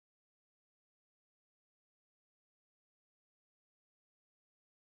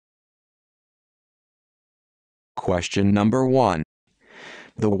Question number 1.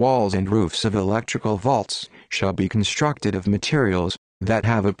 The walls and roofs of electrical vaults shall be constructed of materials that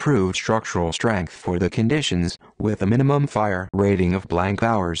have approved structural strength for the conditions with a minimum fire rating of blank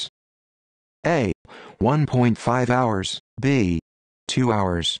hours. A. 1.5 hours, B. 2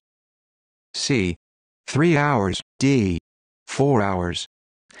 hours, C. 3 hours, D. 4 hours.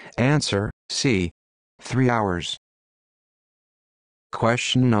 Answer, C. 3 hours.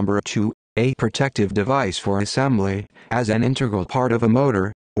 Question number 2. A protective device for assembly as an integral part of a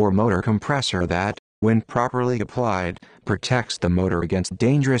motor or motor compressor that, when properly applied, protects the motor against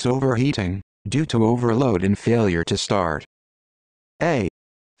dangerous overheating due to overload and failure to start. A.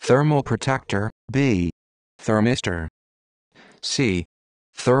 Thermal protector, B. Thermistor, C.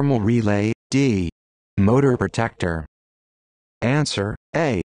 Thermal relay, D. Motor protector. Answer,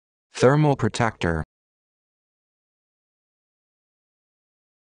 A. Thermal protector.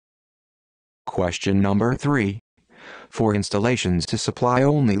 Question number 3. For installations to supply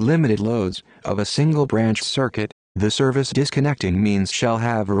only limited loads of a single branch circuit, the service disconnecting means shall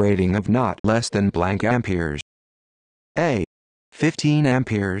have a rating of not less than blank amperes. A. 15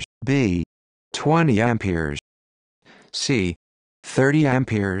 amperes, B. 20 amperes, C. 30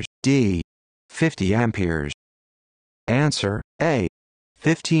 amperes, D. 50 amperes. Answer, A.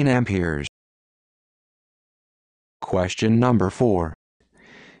 15 amperes. Question number 4.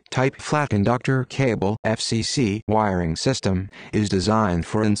 Type flat conductor cable FCC wiring system is designed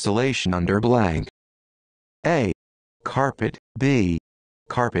for installation under blank. A. Carpet, B.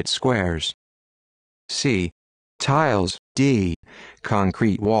 Carpet squares, C. Tiles, D.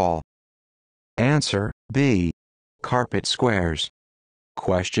 Concrete wall. Answer, B. Carpet squares.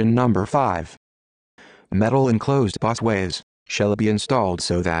 Question number 5. Metal enclosed busways shall be installed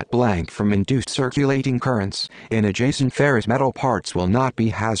so that blank from induced circulating currents in adjacent ferrous metal parts will not be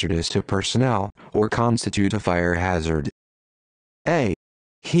hazardous to personnel or constitute a fire hazard. A.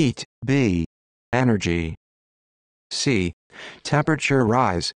 Heat, B. Energy, C. Temperature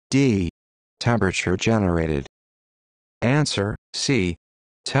rise, D. Temperature generated. Answer, C.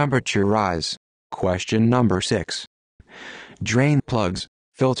 Temperature rise. Question number 6. Drain plugs,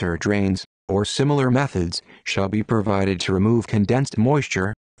 filter drains, or similar methods shall be provided to remove condensed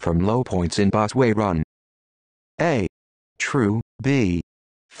moisture from low points in busway run. A. True, B.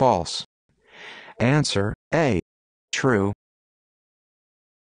 False. Answer, A. True.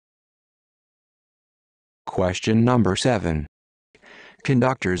 Question number 7.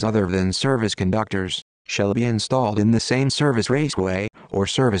 Conductors other than service conductors shall be installed in the same service raceway or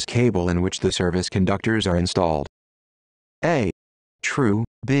service cable in which the service conductors are installed. A. True,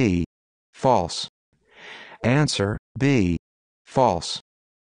 B. False. Answer, B. False.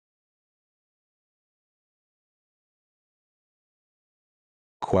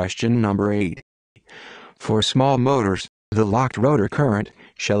 Question number 8. For small motors, the locked rotor current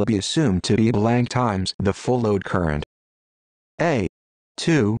shall be assumed to be blank times the full load current. A.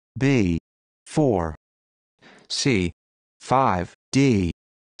 2, B. 4, C. 5, D.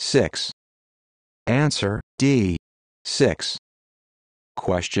 6. Answer, D. 6.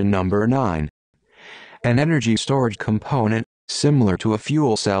 Question number 9. An energy storage component, similar to a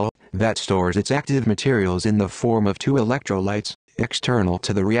fuel cell, that stores its active materials in the form of two electrolytes, external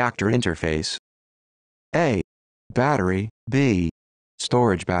to the reactor interface. A. Battery, B.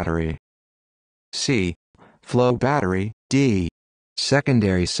 Storage battery, C. Flow battery, D.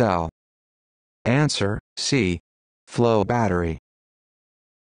 Secondary cell. Answer, C. Flow battery.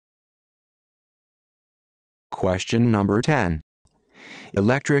 Question number 10.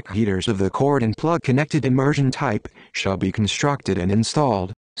 Electric heaters of the cord and plug connected immersion type shall be constructed and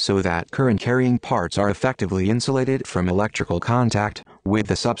installed so that current-carrying parts are effectively insulated from electrical contact with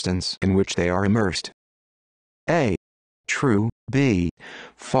the substance in which they are immersed. A. True, B.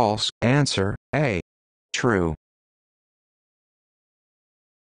 False. Answer, A. True.